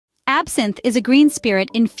Absinthe is a green spirit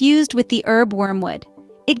infused with the herb wormwood.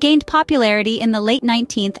 It gained popularity in the late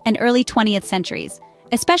 19th and early 20th centuries,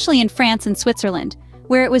 especially in France and Switzerland,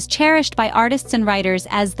 where it was cherished by artists and writers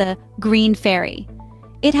as the green fairy.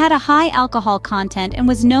 It had a high alcohol content and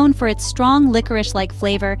was known for its strong licorice-like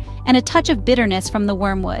flavor and a touch of bitterness from the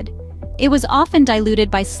wormwood. It was often diluted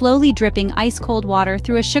by slowly dripping ice-cold water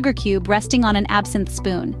through a sugar cube resting on an absinthe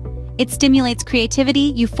spoon. It stimulates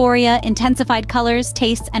creativity, euphoria, intensified colors,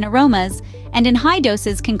 tastes, and aromas, and in high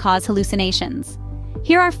doses can cause hallucinations.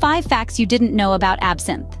 Here are 5 facts you didn't know about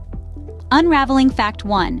absinthe. Unraveling Fact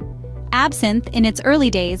 1. Absinthe, in its early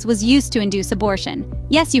days, was used to induce abortion.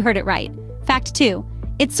 Yes, you heard it right. Fact 2.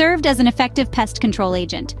 It served as an effective pest control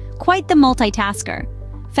agent. Quite the multitasker.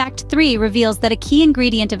 Fact 3 reveals that a key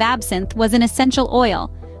ingredient of absinthe was an essential oil,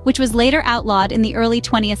 which was later outlawed in the early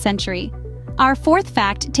 20th century. Our 4th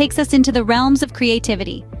fact takes us into the realms of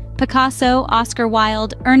creativity. Picasso, Oscar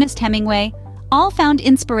Wilde, Ernest Hemingway all found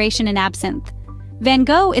inspiration in absinthe. Van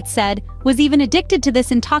Gogh, it's said, was even addicted to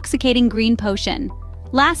this intoxicating green potion.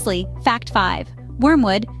 Lastly, Fact 5.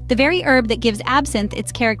 Wormwood, the very herb that gives absinthe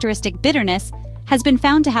its characteristic bitterness, has been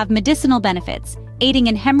found to have medicinal benefits, aiding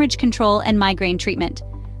in hemorrhage control and migraine treatment.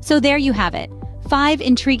 So there you have it, 5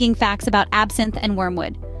 intriguing facts about absinthe and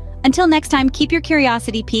wormwood. Until next time, keep your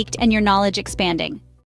curiosity piqued and your knowledge expanding.